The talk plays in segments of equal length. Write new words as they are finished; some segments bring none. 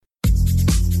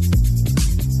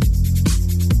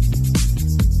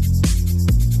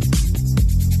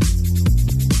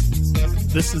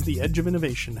This is The Edge of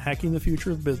Innovation, Hacking the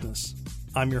Future of Business.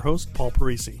 I'm your host, Paul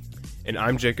Parisi. And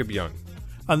I'm Jacob Young.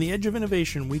 On The Edge of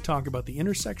Innovation, we talk about the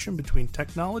intersection between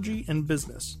technology and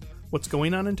business, what's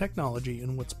going on in technology,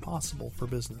 and what's possible for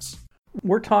business.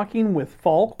 We're talking with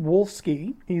Falk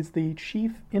Wolsky. He's the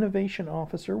Chief Innovation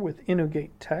Officer with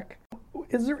Innogate Tech.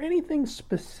 Is there anything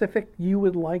specific you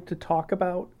would like to talk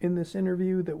about in this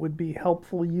interview that would be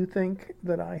helpful, you think,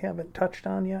 that I haven't touched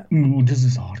on yet? This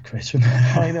is a hard question.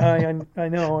 I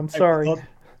know. I'm sorry.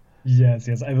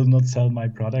 Yes. I will not sell my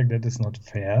product. That is not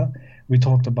fair. We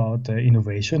talked about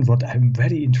innovation. What I'm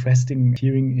very interesting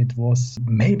hearing it was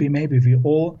maybe we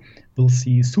all will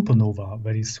see supernova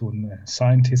very soon.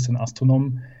 Scientists and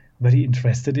astronomers very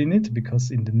interested in it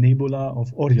because in the nebula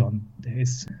of Orion there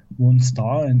is one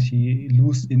star and he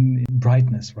loses in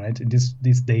brightness, right? In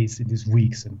these days, in these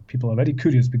weeks, and people are very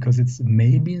curious because it's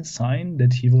maybe a sign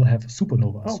that he will have a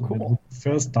supernova. Oh, so cool. that will be the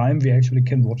first time we actually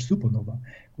can watch supernova.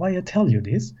 Why I tell you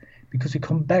this? Because we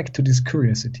come back to this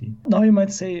curiosity. Now you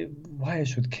might say, why I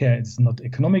should care? It's not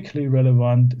economically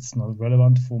relevant. It's not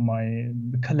relevant for my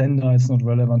calendar. It's not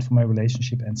relevant for my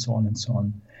relationship, and so on and so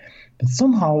on. But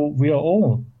somehow we are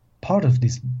all part of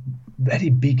this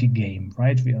very big game,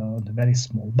 right? We are in a very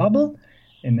small bubble,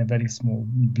 in a very small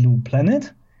blue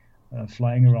planet,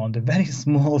 flying around a very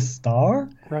small star,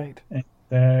 Right. and,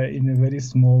 in a very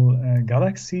small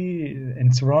galaxy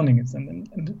and surrounding it.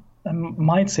 And I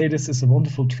might say this is a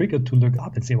wonderful trigger to look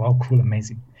up and say, wow, cool,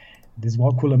 amazing. This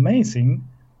wow, cool, amazing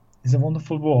is a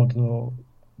wonderful word. So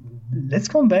let's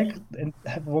come back and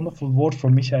have a wonderful word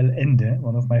from Michael Ende,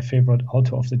 one of my favorite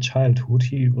authors of the childhood.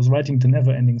 He was writing The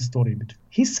Never-Ending Story. But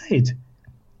he said,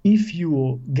 if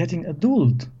you're getting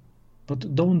adult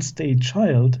but don't stay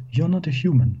child, you're not a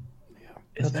human. Yeah,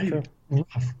 It's that's very true.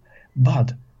 rough.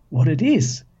 But what it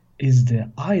is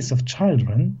the eyes of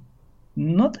children,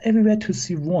 not everywhere to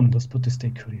see wonders, but to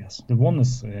stay curious. The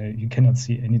wonders you cannot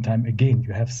see anytime again.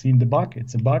 You have seen the bug,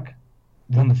 it's a bug,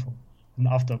 wonderful. And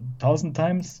after 1,000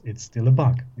 times, it's still a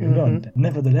bug. You learned.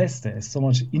 Nevertheless, there is so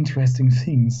much interesting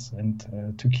things, and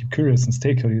to keep curious and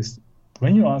stay curious.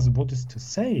 When you ask what is to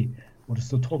say, what is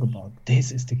to talk about,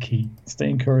 this is the key.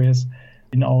 Staying curious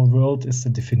in our world is the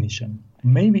definition.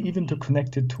 Maybe even to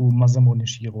connect it to Masamune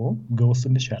Shirow, Ghost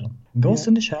in the Shell. Ghost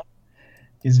in the Shell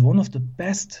is one of the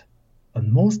best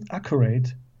and most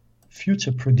accurate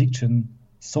future prediction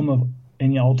some of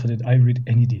any author that I read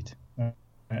any did.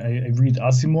 I read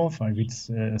Asimov, I read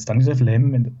Stanislav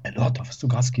Lem, and a lot of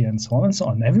Strugatsky, and so on and so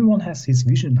on. Everyone has his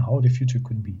vision how the future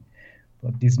could be.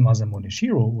 But this Masamune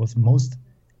Shirow was most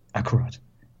accurate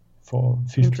for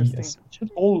 50 years. We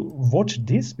should all watch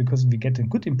this because we get a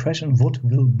good impression what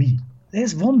will be.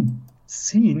 There's one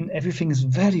scene, everything is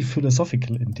very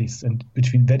philosophical in this, and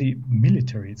between very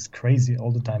military. It's crazy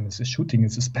all the time. It's a shooting,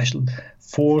 it's a special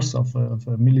force of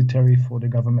a military for the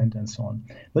government and so on.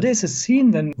 But there's a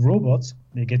scene when robots,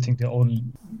 they're getting their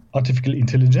own artificial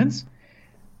intelligence,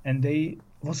 and they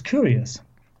was curious.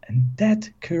 And that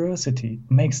curiosity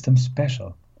makes them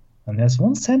special. And there's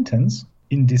one sentence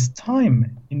in this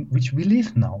time in which we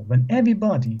live now, when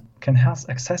everybody can have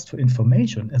access to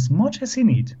information as much as he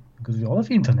needs, because we all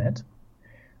have internet.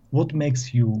 What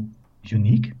makes you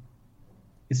unique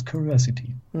is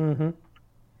curiosity. Mm-hmm.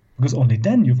 Because only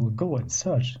then you will go and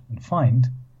search and find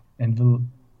and will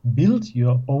build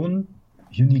your own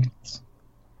uniqueness.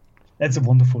 That's a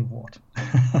wonderful word.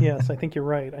 Yes, I think you're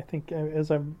right. I think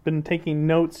as I've been taking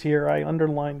notes here, I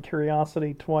underlined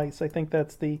curiosity twice. I think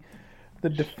that's the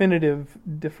definitive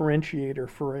differentiator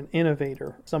for an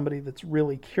innovator, somebody that's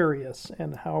really curious,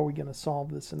 and how are we going to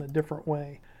solve this in a different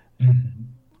way. Mm-hmm.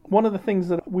 One of the things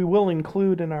that we will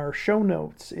include in our show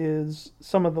notes is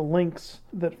some of the links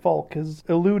that Falk has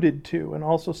alluded to, and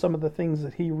also some of the things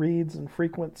that he reads and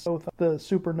frequents, both the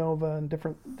supernova and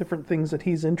different things that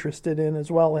he's interested in, as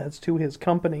well as to his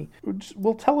company.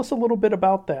 Will tell us a little bit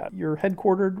about that. You're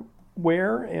headquartered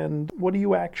where, and what do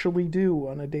you actually do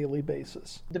on a daily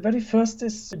basis? The very first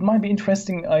is, it might be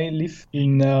interesting, I live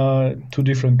in 2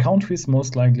 different countries,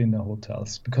 most likely in the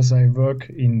hotels, because I work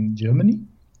in Germany.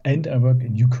 And I work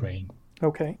in Ukraine.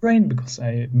 Okay. Ukraine, because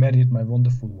I married my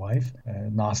wonderful wife,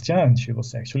 Nastya, and she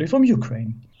was actually from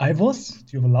Ukraine. I was,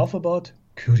 you will laugh about,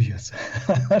 curious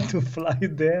to fly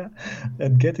there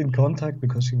and get in contact,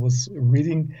 because she was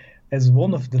reading, as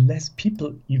one of the less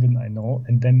people even I know,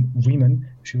 and then women,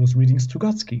 she was reading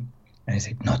Strugatsky. And I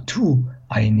said, not too,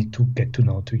 I need to get to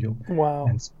know to you. Wow.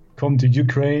 And so come to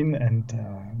Ukraine, and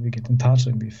we get in touch,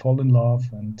 and we fall in love,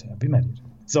 and be married.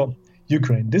 So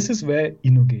Ukraine. This is where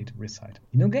Innogate reside.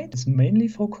 Innogate is mainly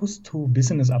focused to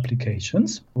business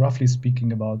applications, roughly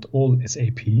speaking about all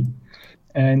SAP,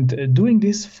 and doing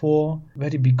this for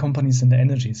very big companies in the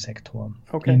energy sector.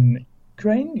 Okay. In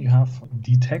Ukraine, you have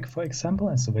DTEC, for example,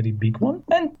 as a very big one.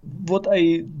 And what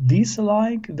I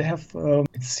dislike, they have,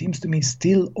 it seems to me,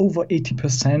 still over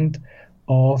 80%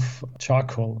 of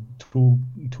charcoal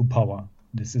to power.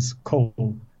 This is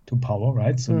coal to power,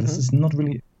 right? So this is not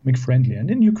really friendly. And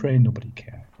in Ukraine, nobody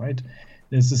cares, right?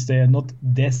 They are not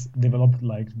as developed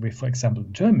like, for example,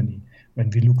 Germany, when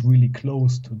we look really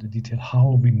close to the detail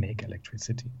how we make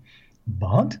electricity.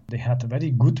 But they had a very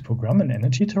good program and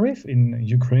energy tariff in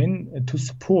Ukraine to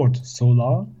support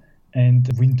solar and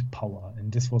wind power.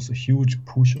 And this was a huge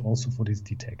push also for this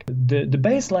DTEC. The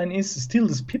baseline is still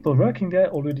there's people working there,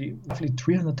 already roughly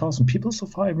 300,000 people so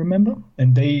far, I remember,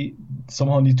 and they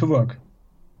somehow need to work.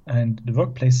 And the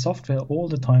workplace software all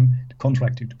the time,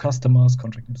 contracting to customers,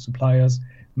 contracting to suppliers,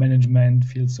 management,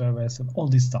 field service, and all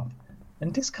this stuff.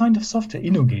 And this kind of software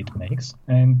Innogate makes.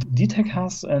 And DTEC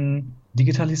has an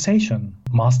digitalization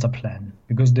master plan,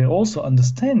 because they also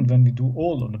understand when we do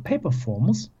all on the paper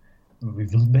forms, we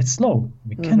will be slow.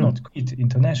 We cannot compete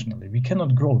internationally. We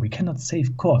cannot grow. We cannot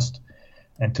save cost.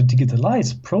 And to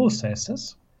digitalize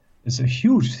processes is a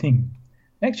huge thing.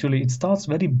 Actually, it starts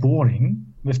very boring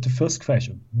with the first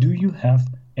question. Do you have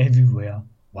everywhere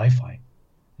Wi-Fi?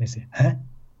 They say, huh?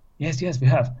 Yes, we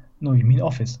have. No, you mean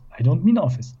office. I don't mean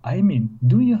office. I mean,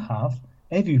 do you have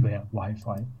everywhere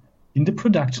Wi-Fi? In the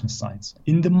production sites,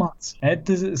 in the mats, at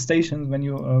the stations when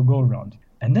you go around.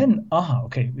 And then,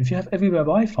 okay, if you have everywhere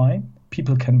Wi-Fi,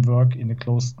 people can work in a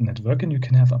closed network and you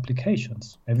can have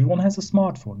applications. Everyone has a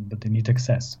smartphone, but they need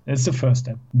access. That's the first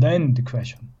step. Then the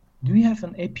question, do you have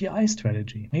an API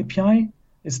strategy? API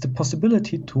is the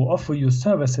possibility to offer your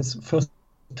services first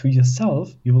to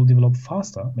yourself. You will develop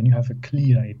faster when you have a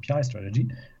clear API strategy,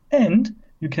 and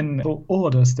you can go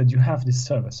orders that you have these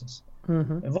services.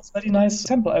 It was a very nice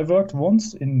example. I worked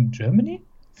once in Germany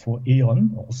for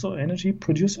E.ON, also energy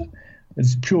producer.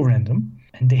 It's pure random.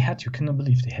 And they had, you cannot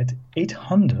believe, they had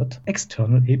 800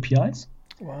 external APIs.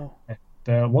 Wow.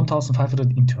 And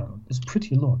 1,500 internal. It's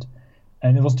pretty a lot.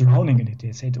 And it was drowning in it.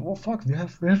 They said, oh, fuck, we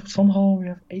have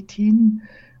 18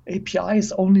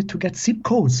 APIs only to get zip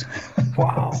codes.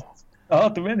 Wow.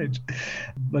 Hard to manage.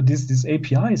 But this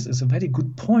APIs is a very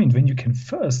good point when you can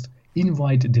first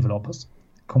invite developers,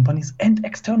 companies, and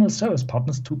external service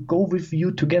partners to go with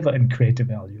you together and create the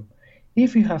value.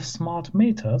 If you have smart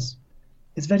meters,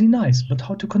 it's very nice, but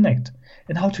how to connect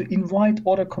and how to invite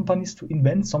other companies to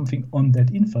invent something on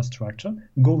that infrastructure,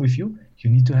 go with you, you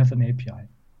need to have an API.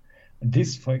 And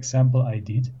this, for example, I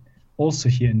did also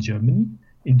here in Germany,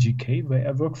 in GK, where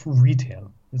I work for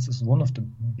retail. This is one of the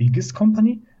biggest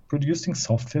company producing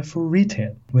software for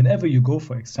retail. Whenever you go,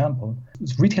 for example,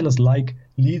 retailers like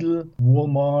Lidl,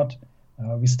 Walmart,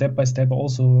 we step by step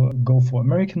also go for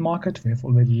American market. We have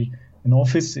already an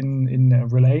office in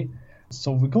Relay.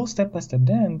 So we go step by step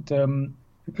there, and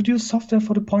we produce software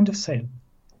for the point of sale.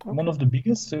 Okay. One of the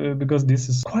biggest, because this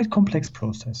is quite complex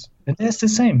process. And there's the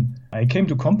same. I came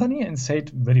to company and said,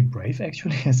 very brave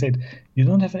actually, I said, you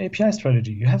don't have an API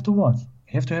strategy. You have to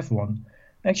have one.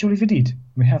 Actually, we did.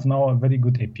 We have now a very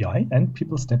good API, and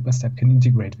people step by step can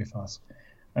integrate with us.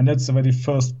 And that's the very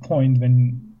first point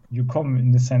when you come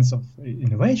in the sense of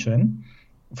innovation.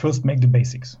 First, make the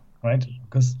basics, right?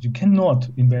 Because you cannot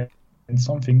invent in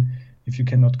something if you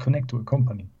cannot connect to a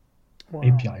company. Wow.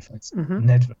 API, for example,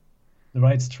 network, the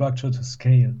right structure to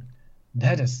scale.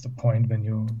 That is the point when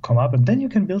you come up, and then you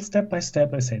can build step by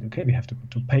step. I said, okay, we have to go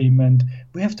to payment,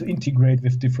 we have to integrate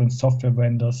with different software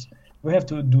vendors, we have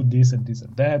to do this and this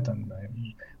and that, and I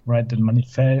write the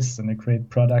manifest and I create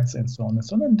products and so on and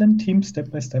so on, and then teams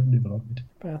step by step develop it.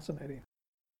 Fascinating.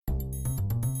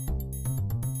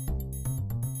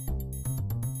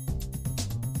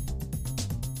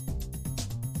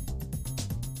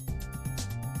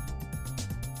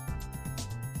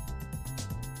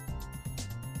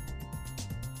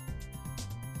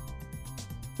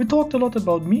 We talked a lot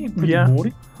about me, pretty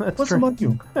boring. What's true. About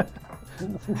you?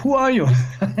 Who are you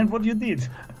and what you did?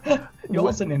 You're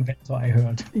also an inventor, I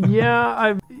heard. Yeah,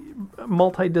 I've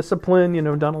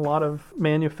multidiscipline, done a lot of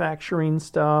manufacturing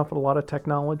stuff, a lot of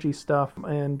technology stuff.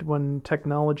 And when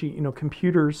technology,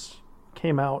 computers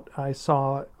came out, I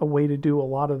saw a way to do a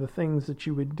lot of the things that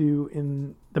you would do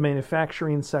in the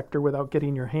manufacturing sector without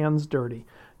getting your hands dirty.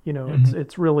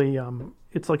 It's really,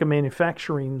 it's like a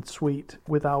manufacturing suite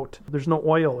there's no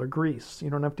oil or grease. You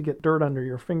don't have to get dirt under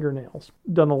your fingernails.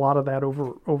 Done a lot of that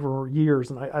over years.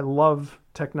 And I love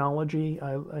technology.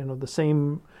 I know the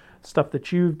stuff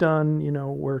that you've done.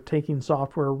 We're taking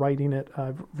software, writing it.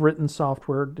 I've written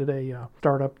software, did a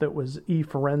startup that was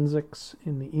e-forensics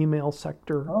in the email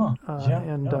sector.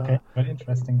 Okay, very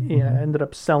interesting. Yeah, ended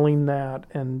up selling that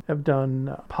and have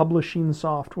done publishing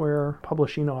software,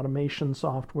 publishing automation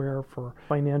software for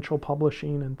financial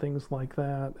publishing and things like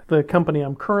that. The company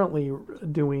I'm currently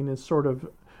doing is sort of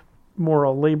more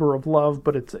a labor of love,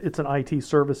 but it's an IT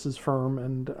services firm,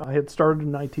 and I had started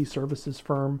an IT services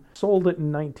firm, sold it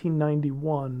in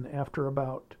 1991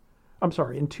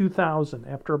 in 2000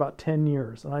 after about 10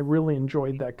 years, and I really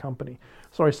enjoyed that company.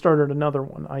 So I started another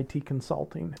one, IT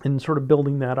consulting, and sort of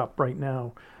building that up right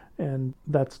now, and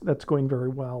that's going very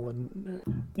well. And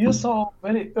you saw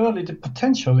very early the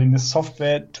potential in the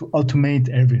software to automate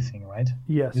everything, right?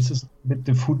 Yes. This is a bit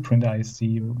the footprint I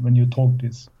see when you talk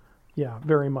this. Yeah,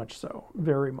 very much so.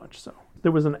 Very much so.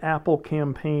 There was an Apple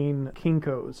campaign,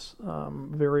 Kinko's,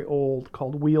 very old,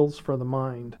 called Wheels for the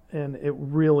Mind, and it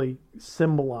really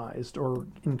symbolized or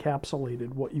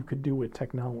encapsulated what you could do with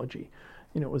technology.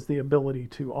 It was the ability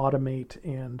to automate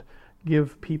and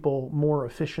give people more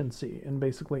efficiency and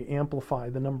basically amplify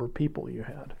the number of people you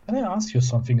had. Can I ask you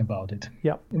something about it?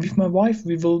 Yeah. With my wife,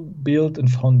 we will build a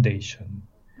foundation.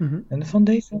 Mm-hmm. And the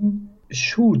foundation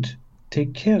should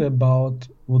take care about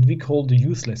what we call the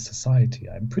useless society.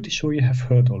 I'm pretty sure you have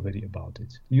heard already about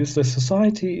it. Useless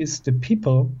society is the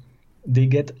people, they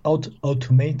get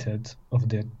automated of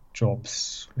their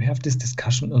jobs. We have this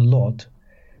discussion a lot.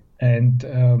 And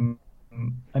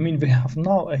we have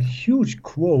now a huge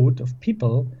quote of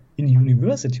people in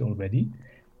university already,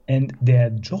 and their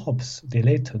jobs they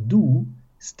later do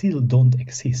still don't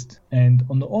exist. And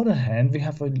on the other hand, we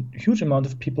have a huge amount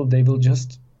of people, they will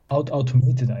just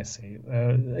automated, I say.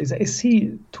 I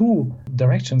see two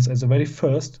directions as the very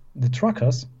first, the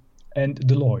truckers and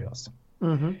the lawyers.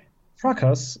 Mm-hmm.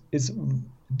 Truckers, is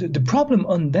the problem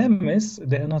on them is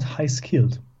they are not high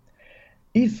skilled.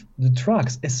 If the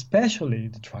trucks, especially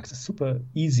the trucks, are super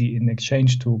easy in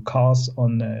exchange to cars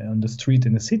on the street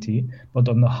in the city, but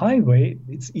on the highway,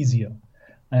 it's easier.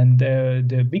 And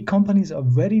the big companies are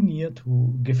very near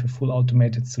to give a full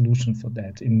automated solution for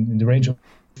that in the range of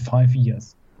 5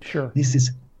 years. Sure. This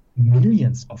is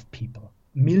millions of people.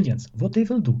 Millions. What they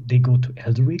will do? They go to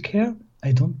elderly care?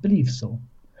 I don't believe so.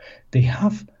 They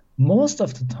have, most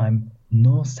of the time,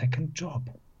 no second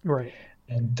job. Right.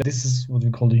 And this is what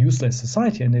we call the useless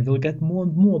society, and they will get more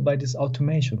and more by this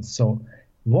automation. So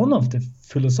one of the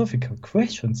philosophical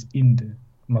questions in the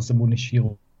Masamune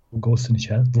Shirow Ghost in the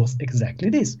Shell was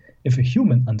exactly this. If a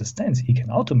human understands he can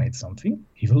automate something,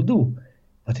 he will do.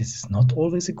 But this is not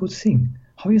always a good thing.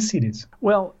 How do you see this?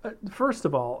 Well, first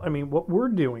of all, what we're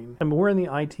doing, we're in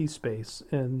the IT space,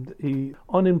 and the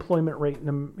unemployment rate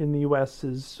in the U.S.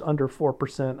 is under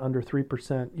 4%, under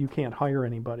 3%. You can't hire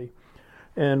anybody.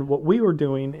 And what we were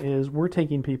doing is we're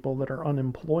taking people that are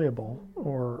unemployable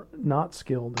or not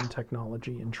skilled in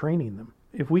technology and training them.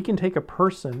 If we can take a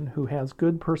person who has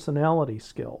good personality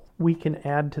skill, we can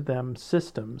add to them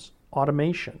systems,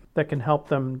 automation, that can help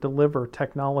them deliver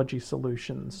technology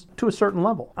solutions to a certain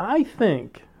level. I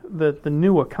think that the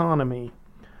new economy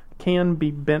can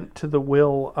be bent to the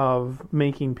will of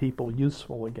making people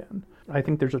useful again. I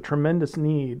think there's a tremendous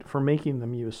need for making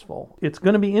them useful. It's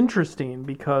going to be interesting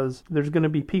because there's going to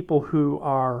be people who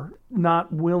are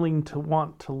not willing to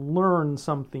want to learn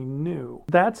something new.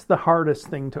 That's the hardest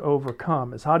thing to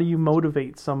overcome, is how do you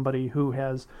motivate somebody who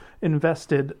has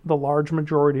invested the large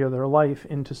majority of their life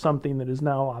into something that is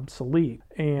now obsolete?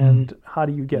 And how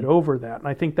do you get over that? And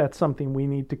I think that's something we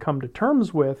need to come to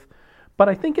terms with. But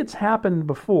I think it's happened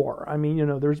before.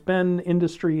 There's been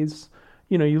industries,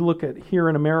 you look at here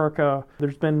in America,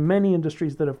 there's been many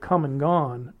industries that have come and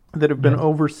gone that have been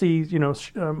overseas,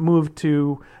 moved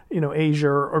to, Asia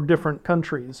or different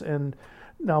countries. And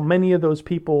now many of those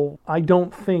people, I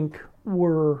don't think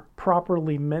were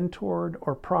properly mentored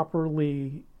or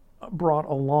properly brought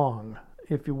along,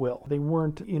 if you will. They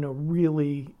weren't,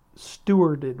 really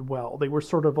stewarded well. They were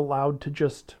sort of allowed to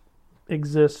just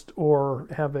exist or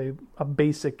have a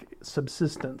basic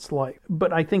subsistence life.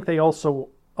 But I think they also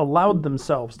allowed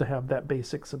themselves to have that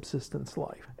basic subsistence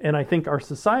life. And I think our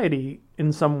society,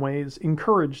 in some ways,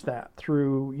 encouraged that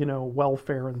through,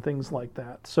 welfare and things like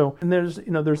that. So, and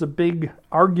there's a big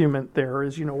argument there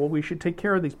is, well, we should take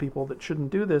care of these people that shouldn't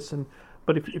do this.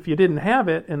 But if you didn't have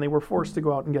it and they were forced to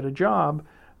go out and get a job,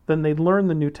 then they'd learn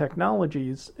the new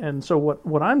technologies. And so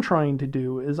what I'm trying to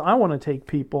do is I want to take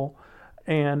people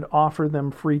and offer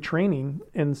them free training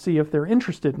and see if they're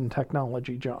interested in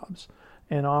technology jobs,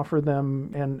 and offer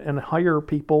them and hire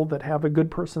people that have a good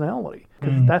personality.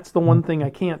 Because that's the one thing I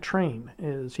can't train,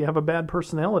 is you have a bad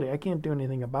personality. I can't do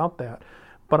anything about that.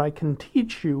 but I can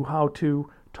teach you how to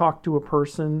talk to a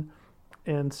person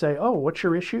and say, oh, what's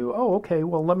your issue? Oh, okay,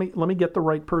 well, let me get the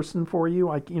right person for you.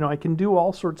 I can do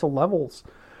all sorts of levels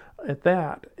at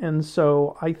that. And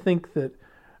so I think that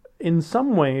in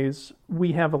some ways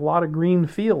we have a lot of green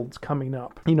fields coming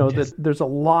up. That there's a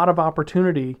lot of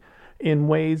opportunity in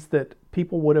ways that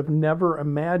people would have never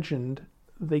imagined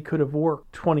they could have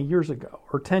worked 20 years ago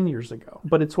or 10 years ago.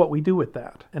 But it's what we do with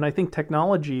that. And I think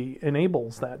technology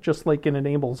enables that, just like it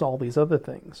enables all these other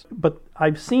things. But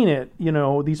I've seen it,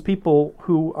 these people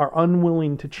who are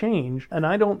unwilling to change, and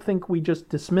I don't think we just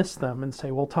dismiss them and say,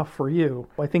 well, tough for you.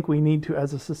 I think we need to,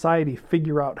 as a society,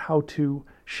 figure out how to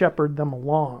shepherd them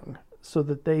along so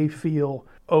that they feel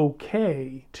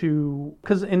okay to,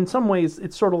 because in some ways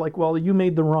it's sort of like, well, you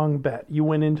made the wrong bet. You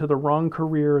went into the wrong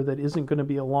career that isn't going to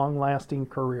be a long-lasting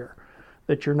career,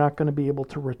 that you're not going to be able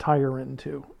to retire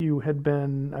into. You had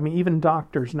been, even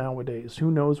doctors nowadays, who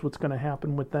knows what's going to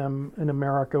happen with them in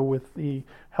America with the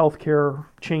healthcare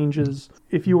changes.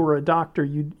 If you were a doctor,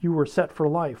 you were set for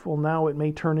life. Well, now it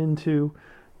may turn into,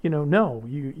 no,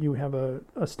 you have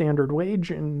a standard wage,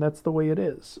 and that's the way it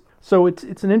is. So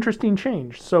it's an interesting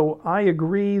change. So I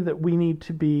agree that we need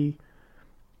to be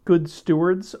good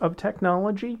stewards of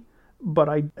technology, but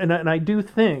I do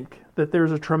think that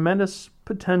there's a tremendous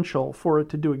potential for it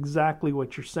to do exactly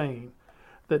what you're saying,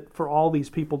 that for all these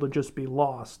people to just be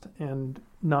lost and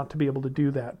not to be able to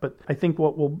do that. But I think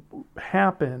what will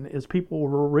happen is people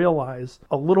will realize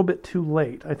a little bit too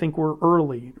late. I think we're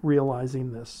early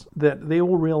realizing this, that they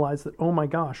will realize that, oh my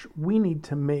gosh, we need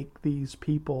to make these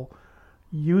people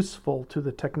useful to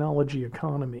the technology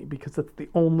economy because that's the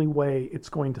only way it's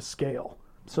going to scale.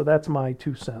 So that's my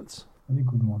 2 cents. Very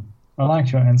good one. I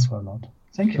like your answer a lot.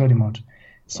 Thank you very much.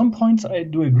 Some points I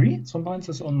do agree. Some points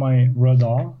is on my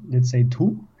radar, let's say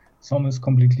 2. Some is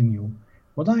completely new.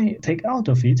 What I take out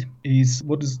of it is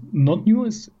what is not new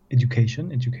is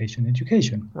education.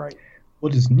 Right.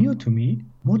 What is new to me,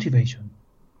 motivation.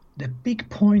 The big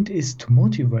point is to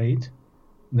motivate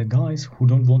the guys who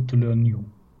don't want to learn new.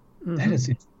 Mm-hmm. That is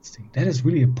interesting. That is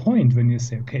really a point when you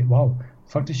say, okay, wow,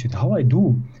 faktisch, how I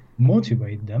do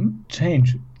motivate them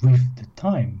change with the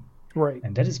time. Right.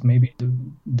 And that is maybe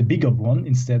the bigger one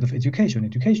instead of education.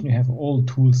 Education, you have all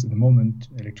tools in the moment,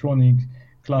 electronic,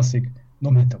 classic,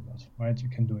 no matter what, right? You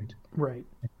can do it. Right.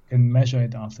 You can measure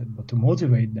it after, but to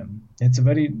motivate them, that's a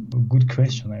very good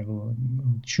question. I will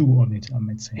chew on it, I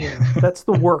might say. Yeah, that's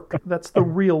the work. That's the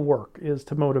real work, is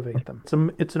to motivate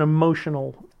them. It's an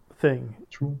emotional thing.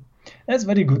 True. That's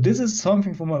very good. This is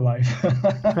something for my wife.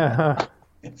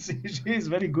 She is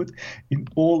very good in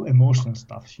all emotional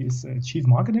stuff. She is a chief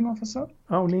marketing officer.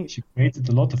 Oh, neat. She created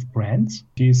a lot of brands.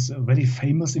 She is very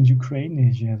famous in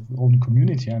Ukraine. She has her own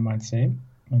community, I might say.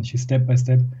 And she's step by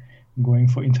step going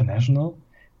for international.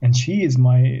 And she is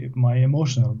my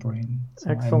emotional brain. So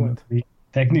excellent. I'm the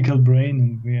technical brain,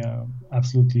 and we are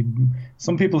absolutely,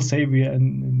 some people say we are,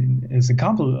 as a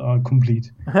couple, are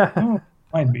complete. No,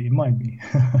 might be.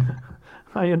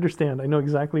 I understand. I know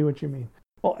exactly what you mean.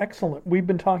 Well, excellent. We've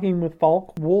been talking with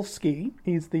Falk Wolsky.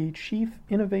 He's the Chief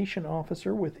Innovation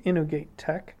Officer with Innogate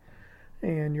Tech,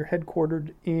 and you're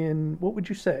headquartered in, what would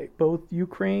you say, both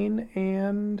Ukraine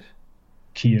and...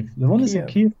 Kiev. The one is in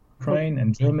Kiev, Ukraine,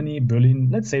 and Germany, Berlin.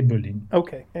 Let's say Berlin.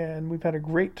 Okay. And we've had a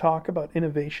great talk about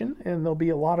innovation, and there'll be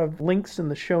a lot of links in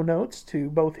the show notes to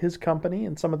both his company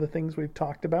and some of the things we've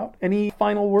talked about. Any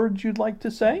final words you'd like to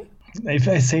say? If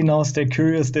I say now, stay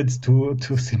curious, that's too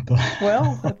simple.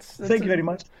 Well, that's thank you very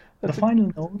much. The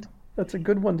final note. That's a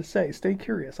good one to say. Stay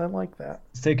curious. I like that.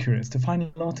 Stay curious. The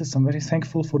final note is I'm very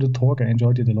thankful for the talk. I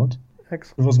enjoyed it a lot.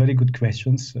 Excellent. It was very good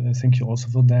questions. Thank you also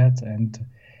for that. And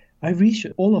I wish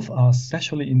all of us,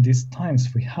 especially in these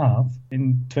times we have,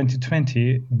 in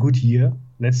 2020, good year.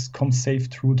 Let's come safe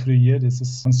through to the year. This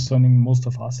is concerning most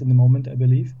of us in the moment, I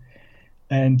believe.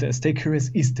 And stay curious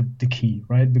is the key,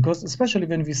 right? Because especially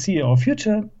when we see our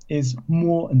future is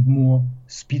more and more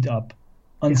speed up,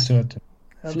 uncertain,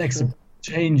 flexible,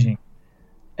 changing.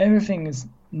 Everything is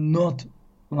not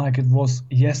like it was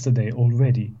yesterday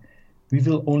already. We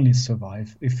will only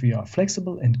survive if we are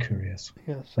flexible and curious.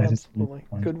 Yes, that absolutely.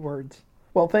 Good words.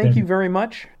 Well, thank you very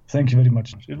much. Thank you very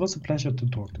much. It was a pleasure to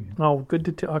talk to you. Oh, good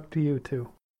to talk to you too.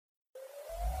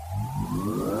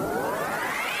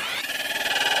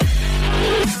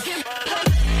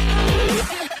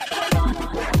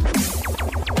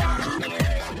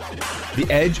 The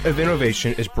Edge of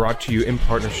Innovation is brought to you in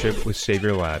partnership with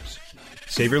Savior Labs.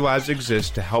 Savior Labs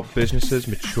exists to help businesses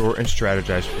mature and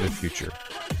strategize for the future.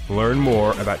 Learn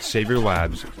more about Savior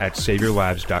Labs at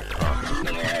saviorlabs.com.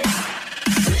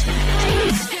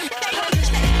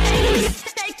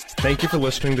 Thank you for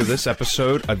listening to this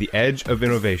episode of The Edge of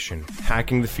Innovation,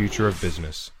 Hacking the Future of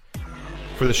Business.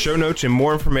 For the show notes and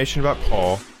more information about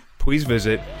Paul, please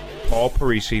visit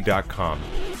paulparisi.com.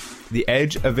 The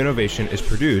Edge of Innovation is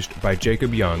produced by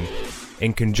Jacob Young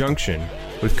in conjunction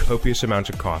with copious amounts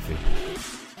of coffee.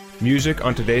 Music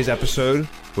on today's episode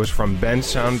was from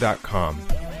bensound.com.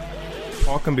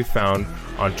 Paul can be found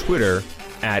on Twitter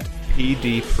at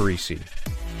pdparisi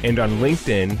and on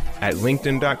LinkedIn at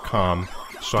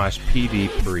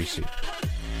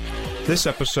linkedin.com/pdparisi. This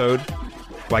episode,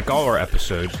 like all our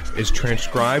episodes, is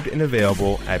transcribed and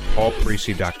available at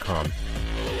paulparisi.com.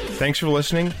 Thanks for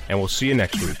listening, and we'll see you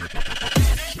next week.